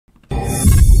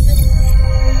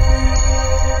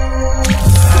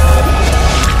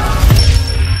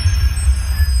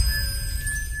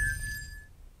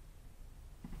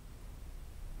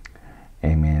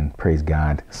Praise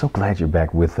God. So glad you're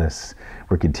back with us.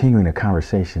 We're continuing a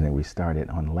conversation that we started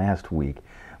on last week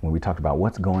when we talked about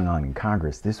what's going on in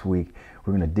Congress. This week,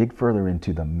 we're going to dig further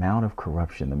into the amount of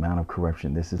corruption. The amount of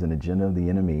corruption. This is an agenda of the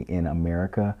enemy in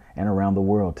America and around the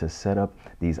world to set up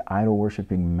these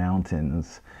idol-worshiping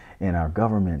mountains in our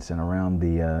governments and around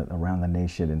the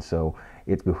nation. And so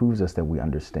it behooves us that we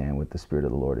understand what the Spirit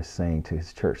of the Lord is saying to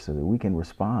His church so that we can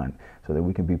respond, so that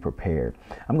we can be prepared.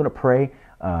 I'm going to pray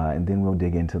and then we'll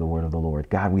dig into the word of the Lord.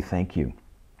 God, we thank you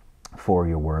for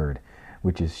your word,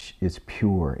 which is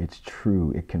pure, it's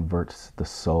true, it converts the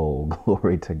soul.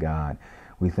 Glory to God.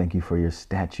 We thank you for your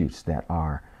statutes that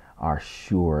are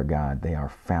sure, God. They are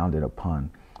founded upon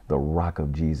the rock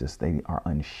of Jesus. They are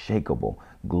unshakable.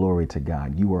 Glory to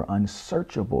God. You are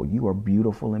unsearchable. You are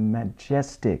beautiful and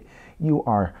majestic. You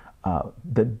are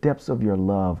the depths of your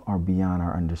love are beyond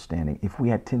our understanding. If we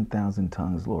had 10,000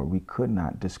 tongues, Lord, we could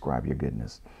not describe your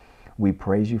goodness. We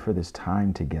praise you for this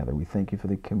time together. We thank you for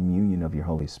the communion of your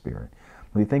Holy Spirit.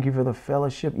 We thank you for the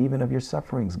fellowship even of your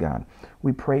sufferings, God.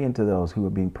 We pray into those who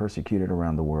are being persecuted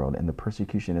around the world and the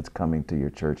persecution that's coming to your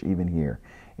church, even here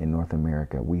in North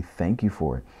America. We thank you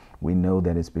for it. We know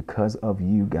that it's because of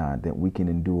you, God, that we can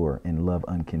endure and love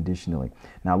unconditionally.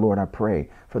 Now, Lord, I pray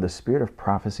for the spirit of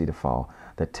prophecy to fall,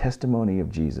 the testimony of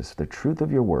Jesus, the truth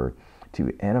of your word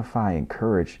to edify,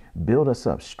 encourage, build us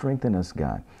up, strengthen us,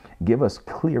 God. Give us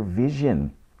clear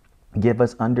vision. Give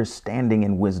us understanding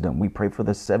and wisdom. We pray for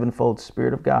the sevenfold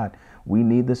Spirit of God. We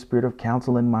need the spirit of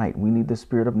counsel and might. We need the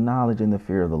spirit of knowledge and the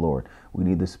fear of the Lord. We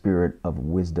need the spirit of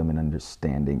wisdom and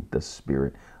understanding, the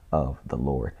Spirit of the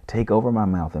Lord. Take over my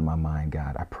mouth and my mind,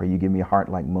 God. I pray you give me a heart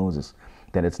like Moses,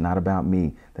 that it's not about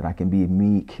me, that I can be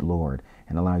meek, Lord,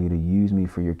 and allow you to use me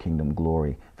for your kingdom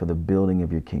glory, for the building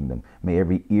of your kingdom. May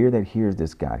every ear that hears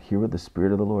this, God, hear what the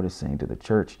Spirit of the Lord is saying to the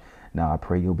church. Now I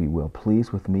pray you'll be well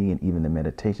pleased with me and even the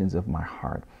meditations of my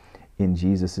heart. In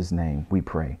Jesus' name we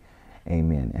pray.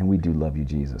 Amen. And we do love you,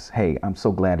 Jesus. Hey, I'm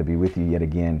so glad to be with you yet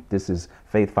again. This is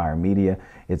Faith Fire Media.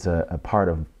 It's a part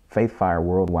of Faith Fire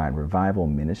Worldwide Revival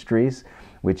Ministries,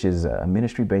 which is a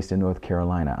ministry based in North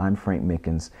Carolina. I'm Frank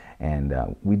Mickens, and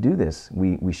we do this.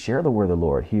 We share the word of the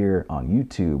Lord here on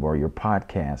YouTube or your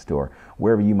podcast or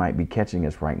wherever you might be catching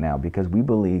us right now, because we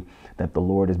believe that the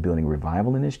Lord is building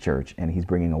revival in His church and He's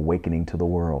bringing awakening to the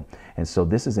world. And so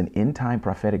this is an end-time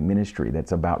prophetic ministry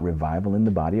that's about revival in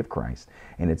the body of Christ,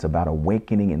 and it's about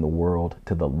awakening in the world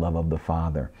to the love of the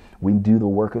Father. We do the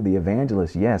work of the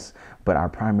evangelist, yes, but our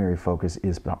primary focus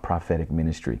is prophetic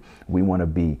ministry. We want to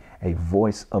be a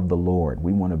voice of the Lord.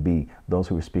 We want to be those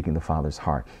who are speaking the Father's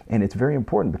heart. And it's very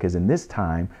important because in this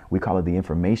time, we call it the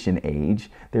information age,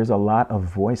 there's a lot of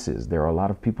voices. There are a lot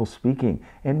of people speaking,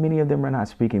 and many of them are not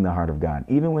speaking the heart of God,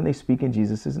 even when they speak in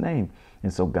Jesus' name.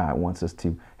 And so God wants us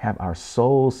to have our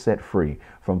souls set free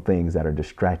from things that are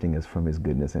distracting us from His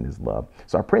goodness and His love.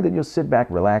 So I pray that you'll sit back,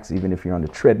 relax, even if you're on the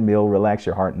treadmill, relax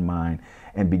your heart and mind,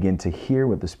 and begin to hear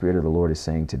what the Spirit of the Lord is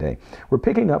saying today. We're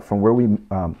picking up from where we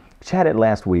chatted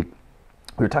last week.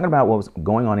 We were talking about what was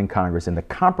going on in Congress and the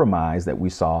compromise that we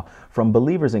saw from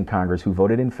believers in Congress who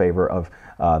voted in favor of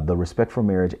the Respect for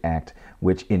Marriage Act,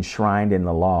 which enshrined in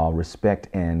the law respect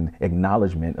and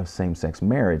acknowledgement of same-sex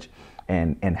marriage,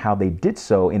 and how they did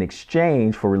so in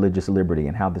exchange for religious liberty,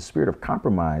 and how the spirit of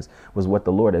compromise was what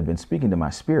the Lord had been speaking to my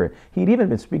spirit. He'd even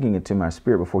been speaking it to my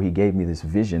spirit before He gave me this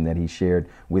vision that He shared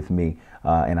with me,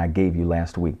 and I gave you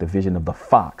last week, the vision of the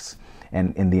fox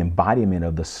and the embodiment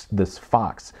of this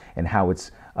fox, and how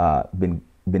it's been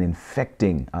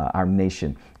infecting our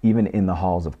nation, even in the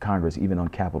halls of Congress, even on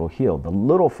Capitol Hill. The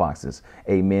little foxes,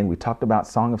 amen. We talked about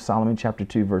Song of Solomon chapter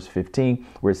 2, verse 15,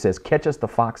 where it says, catch us the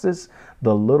foxes,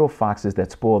 the little foxes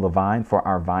that spoil the vine, for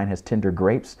our vine has tender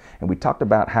grapes. And we talked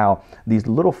about how these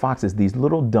little foxes, these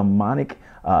little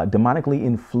demonically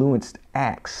influenced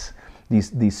acts,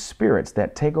 these spirits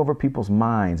that take over people's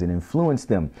minds and influence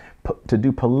them to do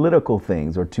political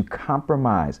things or to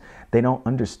compromise. They don't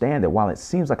understand that while it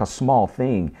seems like a small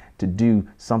thing to do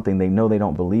something they know they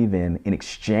don't believe in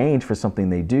exchange for something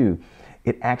they do,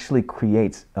 it actually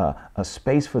creates a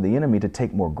space for the enemy to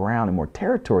take more ground and more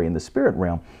territory in the spirit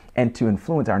realm and to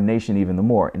influence our nation even the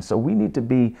more. And so we need to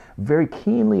be very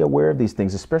keenly aware of these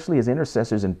things, especially as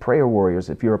intercessors and prayer warriors.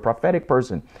 If you're a prophetic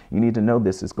person, you need to know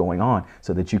this is going on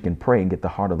so that you can pray and get the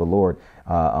heart of the Lord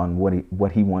on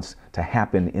what he wants to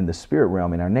happen in the spirit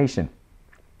realm in our nation.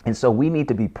 And so we need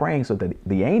to be praying so that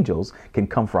the angels can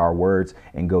come for our words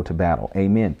and go to battle.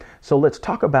 Amen. So let's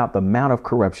talk about the amount of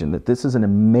corruption. That this is an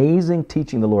amazing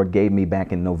teaching the Lord gave me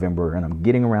back in November, and I'm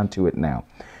getting around to it now.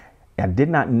 I did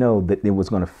not know that it was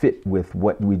going to fit with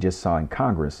what we just saw in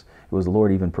Congress. It was the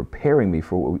Lord even preparing me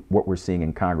for what we're seeing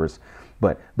in Congress.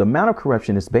 But the Mount of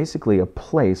Corruption is basically a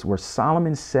place where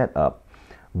Solomon set up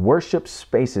worship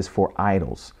spaces for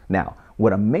idols. Now,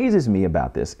 what amazes me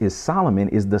about this is Solomon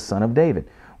is the son of David.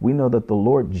 We know that the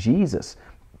Lord Jesus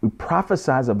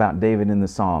prophesies about David in the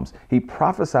Psalms. He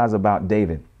prophesies about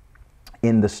David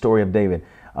in the story of David,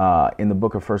 in the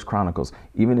book of First Chronicles,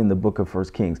 even in the book of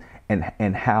First Kings,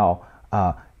 and how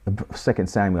Second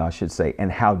Samuel, I should say,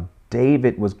 and how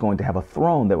David was going to have a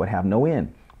throne that would have no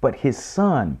end. But his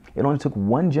son, it only took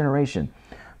one generation,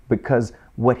 because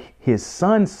what his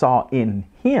son saw in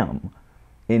him,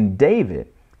 in David,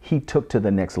 he took to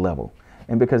the next level.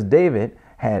 And because David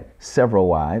had several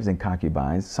wives and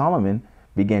concubines, Solomon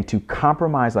began to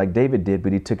compromise like David did,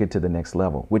 but he took it to the next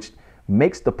level, which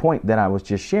makes the point that I was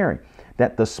just sharing,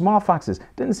 that the small foxes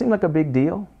didn't seem like a big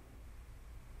deal.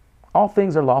 All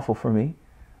things are lawful for me,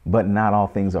 but not all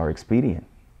things are expedient.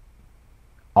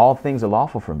 All things are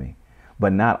lawful for me,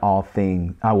 but not all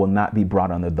things, I will not be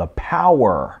brought under the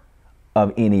power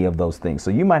of any of those things.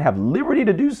 So you might have liberty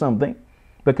to do something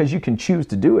because you can choose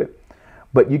to do it,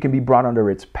 but you can be brought under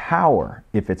its power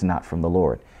if it's not from the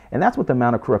Lord. And that's what the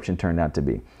Mount of Corruption turned out to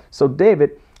be. So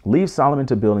David leaves Solomon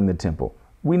to building the temple.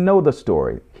 We know the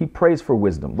story. He prays for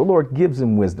wisdom. The Lord gives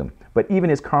him wisdom, but even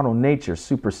his carnal nature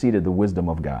superseded the wisdom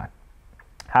of God.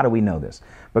 How do we know this?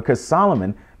 Because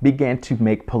Solomon began to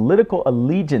make political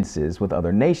allegiances with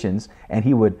other nations, and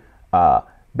he would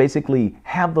basically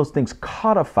have those things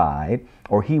codified,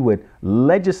 or he would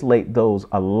legislate those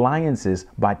alliances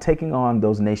by taking on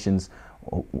those nations'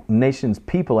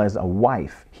 people as a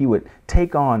wife. He would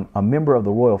take on a member of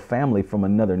the royal family from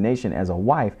another nation as a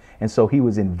wife. And so he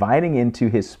was inviting into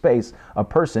his space a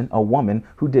person, a woman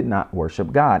who did not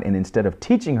worship God. And instead of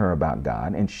teaching her about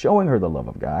God and showing her the love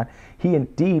of God, he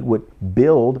indeed would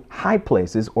build high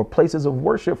places or places of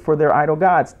worship for their idol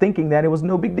gods, thinking that it was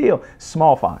no big deal.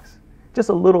 Small fox, just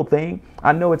a little thing.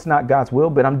 I know it's not God's will,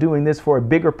 but I'm doing this for a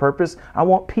bigger purpose. I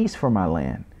want peace for my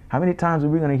land. How many times are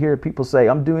we going to hear people say,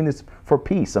 I'm doing this for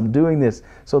peace. I'm doing this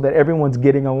so that everyone's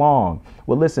getting along.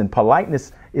 Well, listen,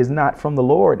 politeness is not from the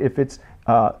Lord if it's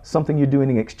something you're doing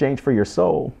in exchange for your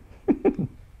soul.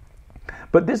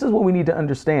 But this is what we need to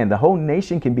understand. The whole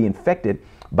nation can be infected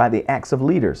by the acts of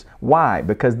leaders. Why?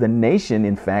 Because the nation,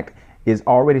 in fact, is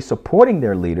already supporting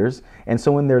their leaders. And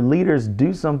so when their leaders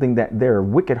do something that their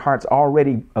wicked hearts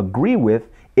already agree with,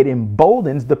 it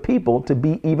emboldens the people to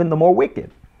be even the more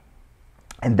wicked.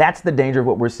 And that's the danger of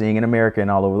what we're seeing in America and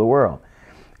all over the world,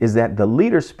 is that the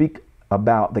leaders speak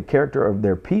about the character of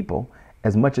their people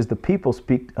as much as the people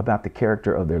speak about the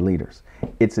character of their leaders.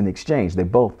 It's an exchange. They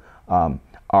both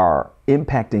are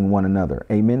impacting one another.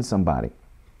 Amen, somebody.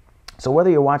 So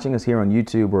whether you're watching us here on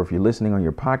YouTube or if you're listening on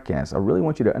your podcast, I really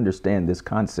want you to understand this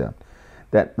concept,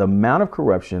 that the Mount of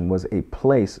Corruption was a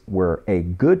place where a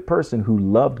good person who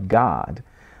loved God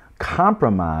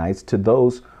compromised to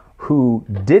those who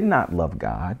did not love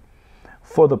God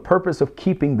for the purpose of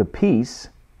keeping the peace.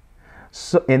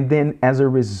 So, and then as a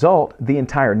result, the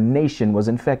entire nation was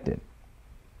infected.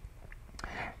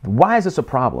 Why is this a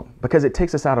problem? Because it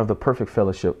takes us out of the perfect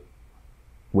fellowship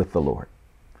with the Lord.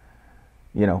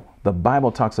 You know, the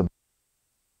Bible talks about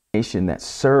a nation that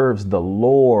serves the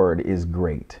Lord is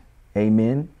great.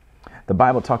 Amen. The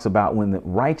Bible talks about when the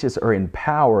righteous are in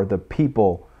power, the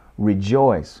people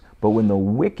rejoice. But when the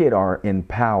wicked are in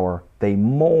power, they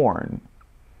mourn.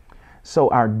 So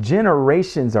our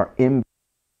generations are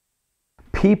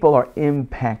people are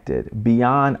impacted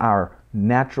beyond our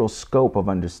natural scope of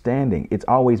understanding. It's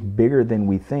always bigger than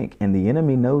we think. And the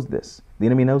enemy knows this. The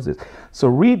enemy knows this. So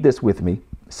read this with me.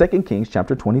 2 Kings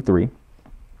chapter 23.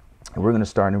 And we're going to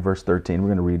start in verse 13.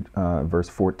 We're going to read verse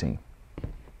 14.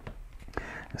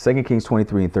 2 Kings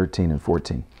 23 and 13 and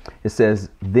 14. It says,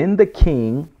 Then the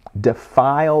king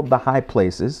defiled the high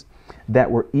places that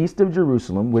were east of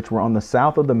Jerusalem, which were on the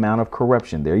south of the Mount of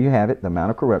Corruption. There you have it, the Mount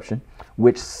of Corruption,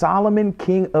 which Solomon,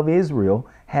 king of Israel,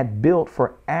 had built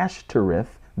for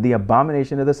Ashtoreth, the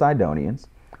abomination of the Sidonians,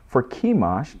 for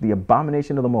Chemosh, the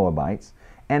abomination of the Moabites,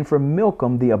 and for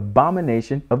Milcom, the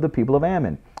abomination of the people of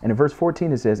Ammon. And in verse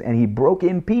 14 it says, And he broke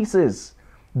in pieces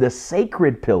the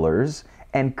sacred pillars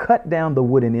and cut down the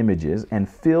wooden images and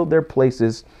filled their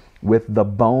places with the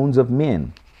bones of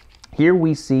men. Here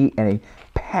we see a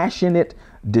passionate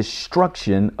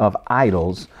destruction of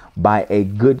idols by a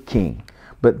good king,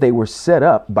 but they were set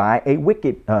up by a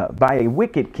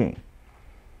wicked king.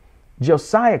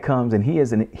 Josiah comes and he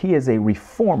is a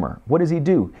reformer. What does he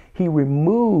do? He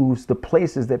removes the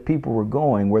places that people were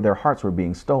going where their hearts were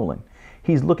being stolen.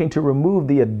 He's looking to remove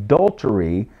the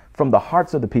adultery from the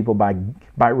hearts of the people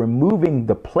by removing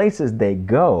the places they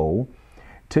go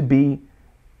to be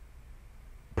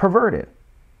perverted.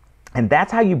 And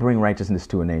that's how you bring righteousness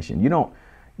to a nation.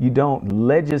 You don't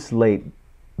legislate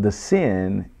the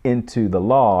sin into the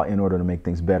law in order to make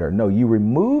things better. No, you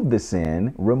remove the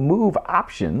sin, remove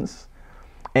options,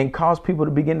 and cause people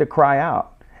to begin to cry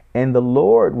out. And the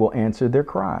Lord will answer their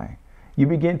cry. You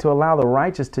begin to allow the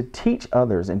righteous to teach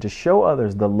others and to show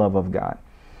others the love of God.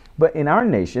 But in our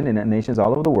nation, and in nations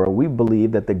all over the world, we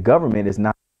believe that the government is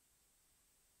not.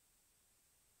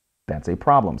 That's a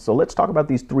problem. So let's talk about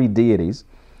these three deities.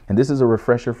 And this is a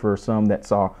refresher for some that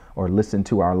saw or listened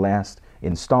to our last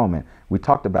installment. We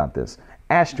talked about this.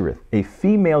 Ashtoreth, a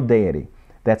female deity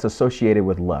that's associated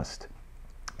with lust.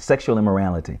 Sexual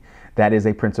immorality, that is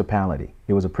a principality.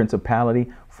 It was a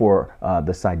principality for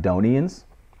the Sidonians,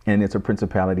 and it's a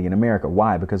principality in America.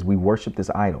 Why? Because we worship this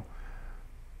idol.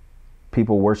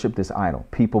 People worship this idol.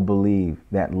 People believe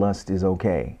that lust is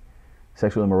okay.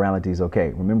 Sexual immorality is okay.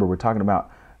 Remember, we're talking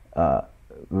about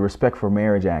the Respect for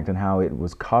Marriage Act and how it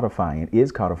was codifying, it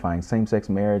is codifying same-sex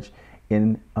marriage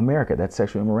in America. That's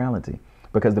sexual immorality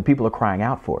because the people are crying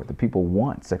out for it. The people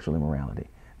want sexual immorality.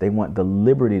 They want the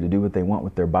liberty to do what they want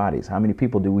with their bodies. How many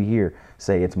people do we hear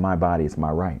say, it's my body, it's my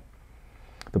right?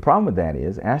 The problem with that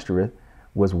is Ashtoreth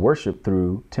was worshipped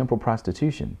through temple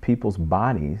prostitution, people's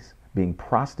bodies being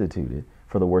prostituted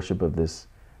for the worship of this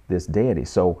deity.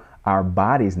 So our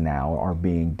bodies now are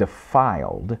being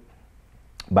defiled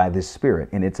by this spirit,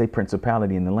 and it's a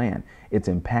principality in the land. It's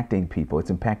impacting people.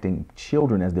 It's impacting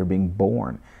children as they're being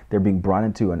born. They're being brought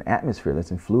into an atmosphere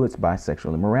that's influenced by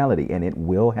sexual immorality, and it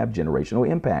will have generational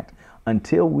impact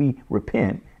until we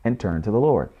repent and turn to the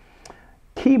Lord.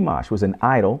 Chemosh was an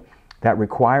idol that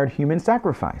required human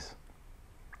sacrifice.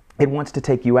 It wants to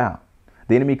take you out.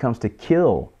 The enemy comes to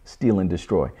kill, steal, and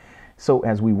destroy. So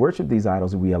as we worship these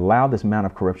idols, we allow this amount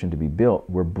of corruption to be built.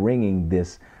 We're bringing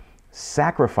this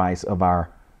sacrifice of our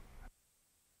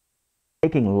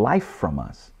taking life from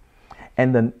us.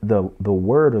 And the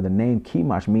word or the name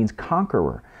Chemosh means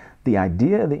conqueror. The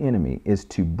idea of the enemy is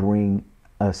to bring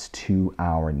us to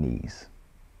our knees.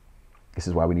 This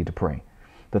is why we need to pray.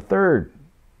 The third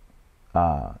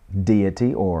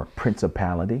deity or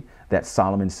principality that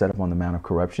Solomon set up on the Mount of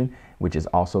Corruption, which is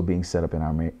also being set up in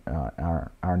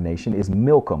our nation, is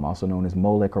Milcom, also known as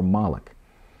Molech or Moloch.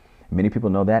 Many people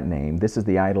know that name. This is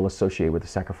the idol associated with the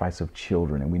sacrifice of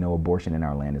children, and we know abortion in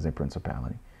our land is a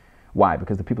principality. Why?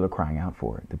 Because the people are crying out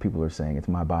for it. The people are saying, it's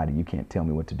my body, you can't tell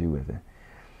me what to do with it.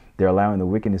 They're allowing the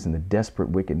wickedness and the desperate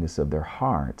wickedness of their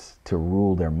hearts to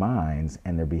rule their minds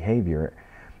and their behavior,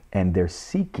 and they're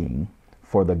seeking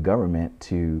for the government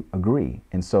to agree.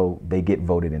 And so they get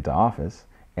voted into office,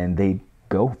 and they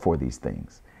go for these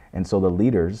things. And so the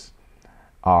leaders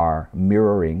are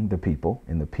mirroring the people,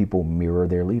 and the people mirror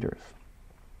their leaders.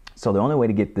 So the only way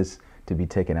to get this to be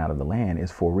taken out of the land is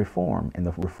for reform, and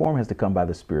the reform has to come by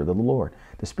the Spirit of the Lord.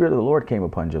 The Spirit of the Lord came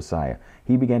upon Josiah.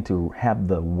 He began to have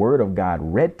the Word of God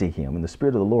read to him, and the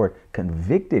Spirit of the Lord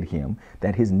convicted him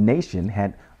that his nation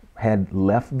had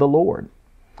left the Lord.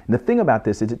 And the thing about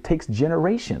this is it takes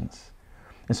generations.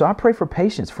 And so I pray for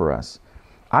patience for us.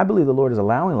 I believe the Lord is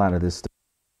allowing a lot of this to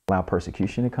allow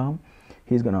persecution to come.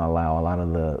 He's going to allow a lot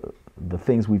of the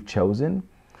things we've chosen,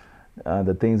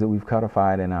 the things that we've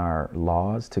codified in our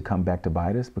laws to come back to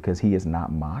bite us, because he is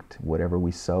not mocked. Whatever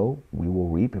we sow, we will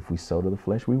reap. If we sow to the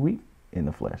flesh, we reap in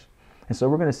the flesh. And so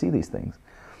we're going to see these things.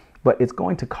 But it's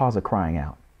going to cause a crying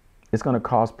out. It's going to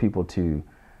cause people to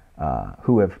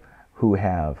who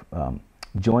have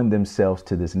joined themselves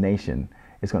to this nation.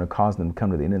 It's going to cause them to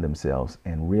come to the end of themselves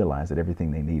and realize that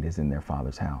everything they need is in their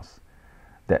Father's house.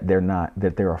 That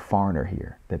they're a foreigner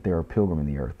here, that they're a pilgrim in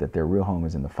the earth, that their real home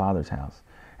is in the Father's house,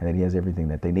 and that he has everything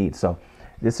that they need. So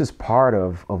this is part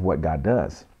of what God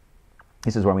does.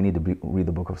 This is why we need to read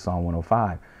the book of Psalm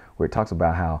 105, where it talks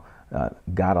about how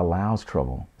God allows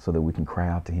trouble so that we can cry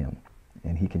out to him,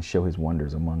 and he can show his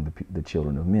wonders among the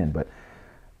children of men. But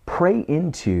pray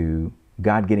into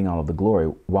God getting all of the glory,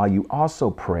 while you also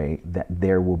pray that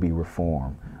there will be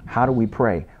reform. How do we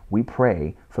pray? We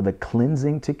pray for the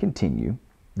cleansing to continue.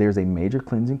 There's a major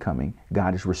cleansing coming.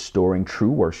 God is restoring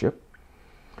true worship,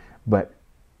 but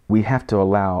we have to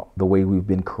allow the way we've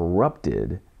been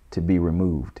corrupted to be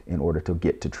removed in order to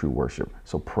get to true worship.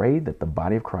 So pray that the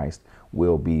body of Christ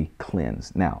will be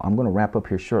cleansed. Now, I'm going to wrap up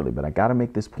here shortly, but I got to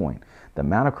make this point. The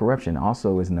Mount of Corruption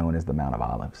also is known as the Mount of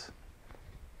Olives.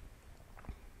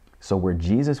 So where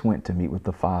Jesus went to meet with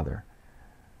the Father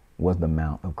was the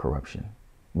Mount of Corruption,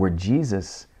 where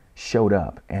Jesus showed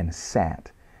up and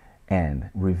sat and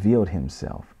revealed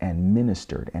himself and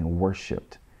ministered and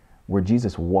worshiped, where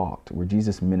Jesus walked, where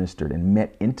Jesus ministered and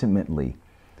met intimately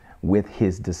with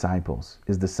his disciples,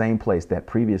 is the same place that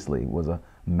previously was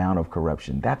mount of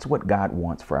corruption. That's what God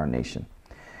wants for our nation.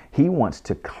 He wants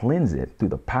to cleanse it through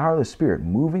the power of the Spirit,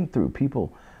 moving through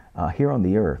people here on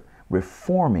the earth,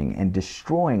 reforming and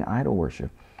destroying idol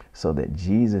worship so that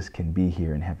Jesus can be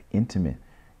here and have intimate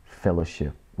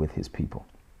fellowship with his people.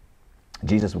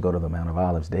 Jesus would go to the Mount of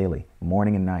Olives daily,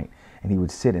 morning and night, and he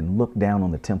would sit and look down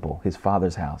on the temple, his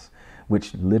Father's house,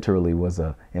 which literally was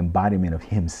an embodiment of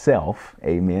himself.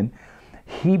 Amen.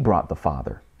 He brought the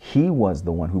Father. He was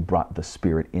the one who brought the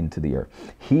Spirit into the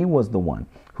earth. He was the one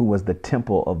who was the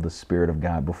temple of the Spirit of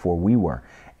God before we were.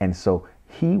 And so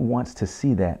he wants to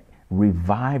see that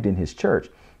revived in his church,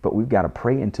 but we've got to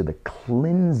pray into the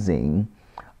cleansing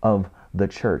of the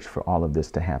church for all of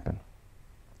this to happen.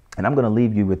 And I'm going to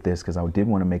leave you with this because I did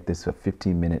want to make this a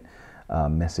 15-minute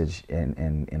message,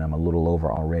 and I'm a little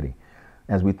over already.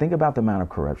 As we think about the amount of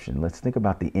corruption, let's think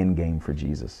about the end game for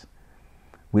Jesus.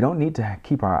 We don't need to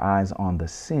keep our eyes on the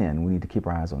sin. We need to keep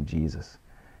our eyes on Jesus.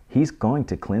 He's going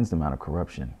to cleanse the amount of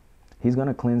corruption. He's going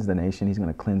to cleanse the nation. He's going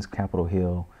to cleanse Capitol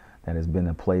Hill. That has been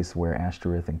a place where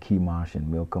Ashtoreth and Chemosh and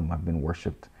Milcom have been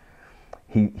worshipped.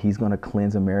 He's going to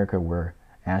cleanse America where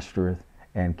Ashtoreth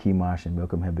and Chemosh and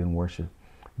Milcom have been worshipped.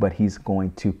 But he's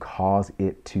going to cause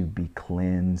it to be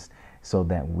cleansed so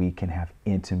that we can have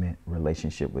intimate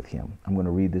relationship with him. I'm going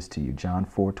to read this to you, John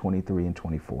 4:23 and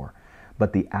 24.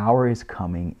 But the hour is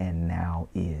coming and now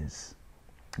is.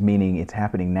 Meaning it's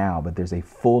happening now, but there's a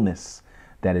fullness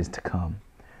that is to come.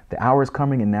 The hour is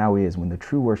coming and now is when the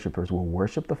true worshipers will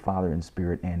worship the Father in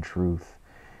spirit and truth.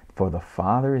 For the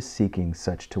Father is seeking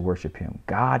such to worship him.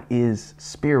 God is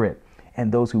spirit,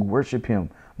 and those who worship him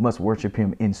must worship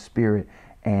him in spirit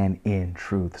and in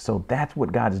truth. So that's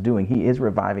what God is doing. He is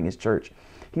reviving his church.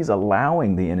 He's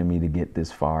allowing the enemy to get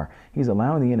this far. He's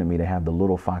allowing the enemy to have the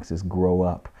little foxes grow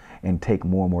up and take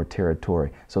more and more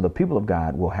territory. So the people of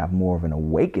God will have more of an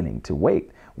awakening to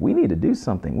wait. We need to do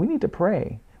something. We need to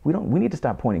pray. We need to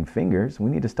stop pointing fingers. We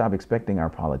need to stop expecting our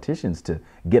politicians to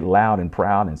get loud and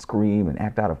proud and scream and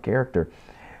act out of character.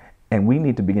 And we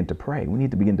need to begin to pray. We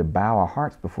need to begin to bow our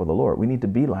hearts before the Lord. We need to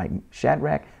be like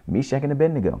Shadrach, Meshach, and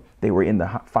Abednego. They were in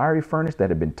the fiery furnace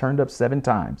that had been turned up 7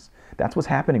 times. That's what's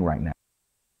happening right now.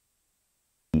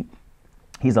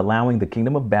 He's allowing the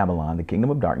kingdom of Babylon, the kingdom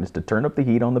of darkness, to turn up the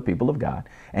heat on the people of God.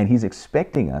 And he's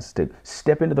expecting us to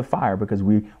step into the fire because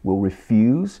we will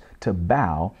refuse to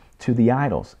bow to the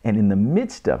idols. And in the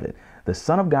midst of it, the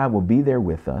Son of God will be there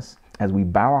with us as we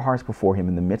bow our hearts before him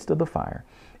in the midst of the fire.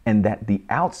 And that the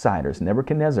outsiders,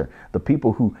 Nebuchadnezzar, the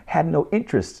people who had no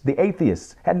interest, the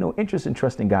atheists, had no interest in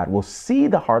trusting God, will see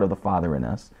the heart of the Father in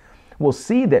us. Will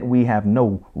see that we have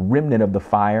no remnant of the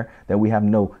fire, that we have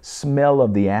no smell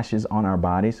of the ashes on our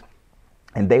bodies.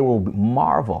 And they will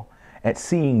marvel at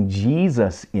seeing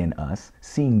Jesus in us,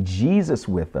 seeing Jesus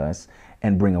with us,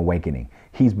 and bring awakening.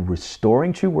 He's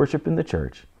restoring true worship in the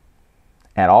church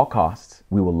at all costs.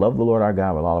 We will love the Lord our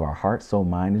God with all of our heart, soul,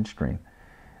 mind, and strength,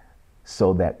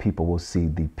 so that people will see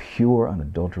the pure,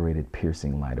 unadulterated,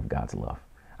 piercing light of God's love.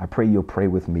 I pray you'll pray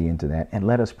with me into that, and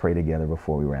let us pray together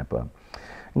before we wrap up.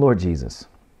 Lord Jesus,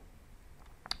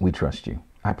 we trust you.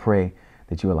 I pray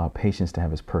that you allow patience to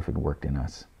have its perfect work in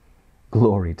us.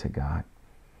 Glory to God.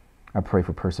 I pray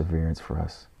for perseverance for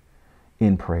us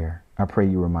in prayer. I pray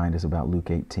you remind us about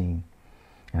Luke 18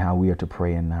 and how we are to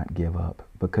pray and not give up,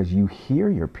 because you hear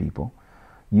your people.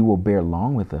 You will bear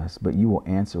long with us, but you will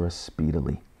answer us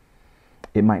speedily.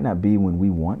 It might not be when we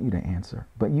want you to answer,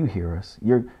 but you hear us.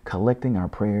 You're collecting our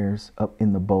prayers up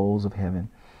in the bowls of heaven.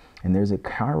 And there's a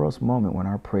kairos moment when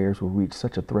our prayers will reach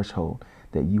such a threshold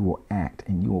that you will act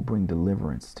and you will bring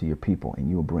deliverance to your people, and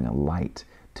you will bring a light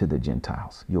to the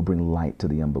Gentiles. You'll bring light to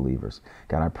the unbelievers.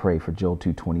 God, I pray for Joel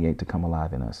 2:28 to come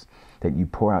alive in us, that you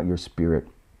pour out your spirit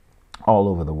all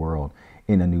over the world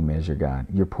in a new measure, God.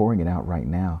 You're pouring it out right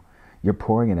now. You're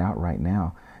pouring it out right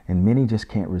now. And many just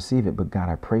can't receive it. But God,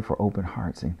 I pray for open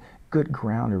hearts and good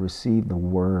ground to receive the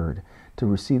word, to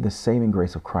receive the saving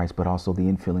grace of Christ, but also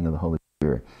the infilling of the Holy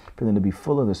Spirit, for them to be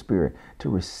full of the Spirit, to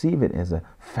receive it as a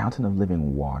fountain of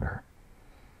living water.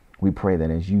 We pray that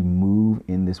as you move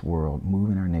in this world,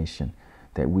 move in our nation,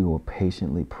 that we will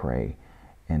patiently pray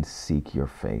and seek your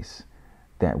face,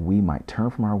 that we might turn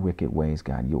from our wicked ways,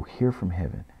 God. You'll hear from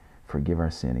heaven, forgive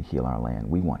our sin, and heal our land.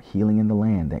 We want healing in the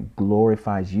land that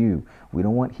glorifies you. We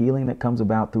don't want healing that comes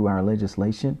about through our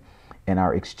legislation and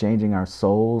our exchanging our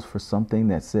souls for something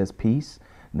that says peace.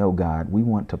 No, God, we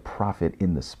want to profit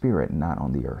in the spirit, not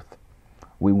on the earth.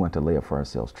 We want to lay up for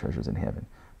ourselves treasures in heaven,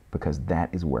 because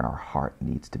that is where our heart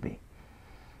needs to be.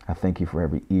 I thank you for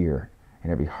every ear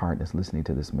and every heart that's listening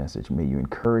to this message. May you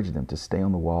encourage them to stay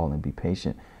on the wall and be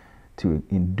patient, to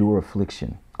endure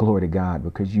affliction. Glory to God,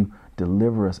 because you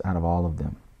Deliver us out of all of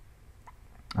them.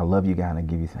 I love you, God, and I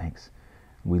give you thanks.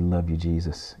 We love you,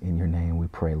 Jesus. In your name we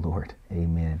pray, Lord.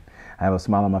 Amen. I have a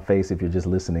smile on my face if you're just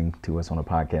listening to us on a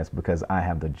podcast, because I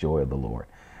have the joy of the Lord.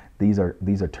 These are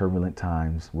turbulent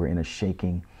times. We're in a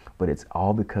shaking, but it's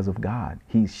all because of God.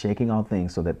 He's shaking all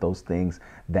things so that those things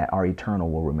that are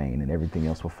eternal will remain and everything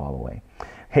else will fall away.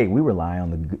 Hey, we rely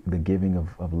on the giving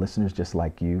of listeners just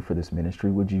like you for this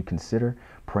ministry. Would you consider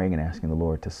praying and asking the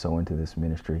Lord to sow into this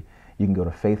ministry? You can go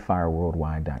to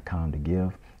faithfireworldwide.com to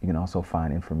give. You can also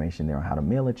find information there on how to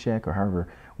mail a check or however.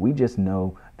 We just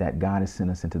know that God has sent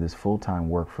us into this full-time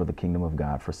work for the kingdom of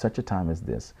God for such a time as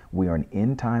this. We are an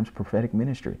end times prophetic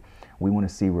ministry. We want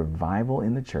to see revival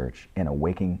in the church and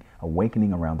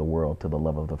awakening around the world to the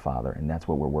love of the Father. And that's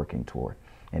what we're working toward.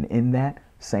 And in that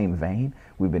same vein,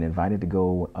 we've been invited to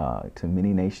go to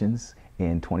many nations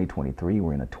in 2023.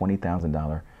 We're in a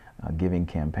 $20,000 giving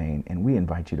campaign, and we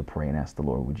invite you to pray and ask the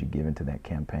Lord, would you give into that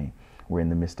campaign? We're in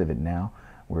the midst of it now.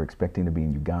 We're expecting to be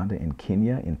in Uganda and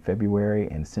Kenya in February,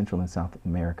 and Central and South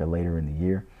America later in the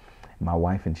year. My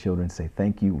wife and children say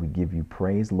thank you. We give you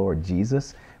praise, Lord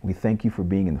Jesus. We thank you for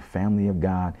being in the family of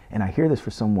God. And I hear this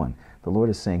for someone. The Lord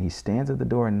is saying he stands at the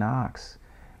door and knocks.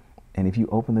 And if you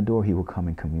open the door, he will come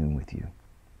and commune with you.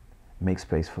 Make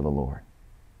space for the Lord.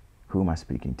 Who am I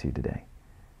speaking to today?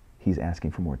 He's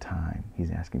asking for more time.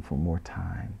 He's asking for more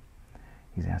time.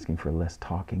 He's asking for less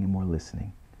talking and more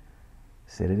listening.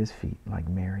 Sit at his feet like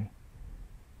Mary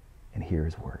and hear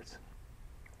his words.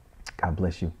 God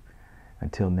bless you.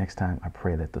 Until next time, I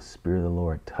pray that the Spirit of the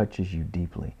Lord touches you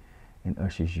deeply and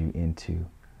ushers you into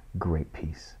great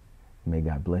peace. May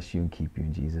God bless you and keep you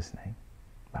in Jesus' name.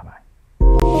 Bye-bye.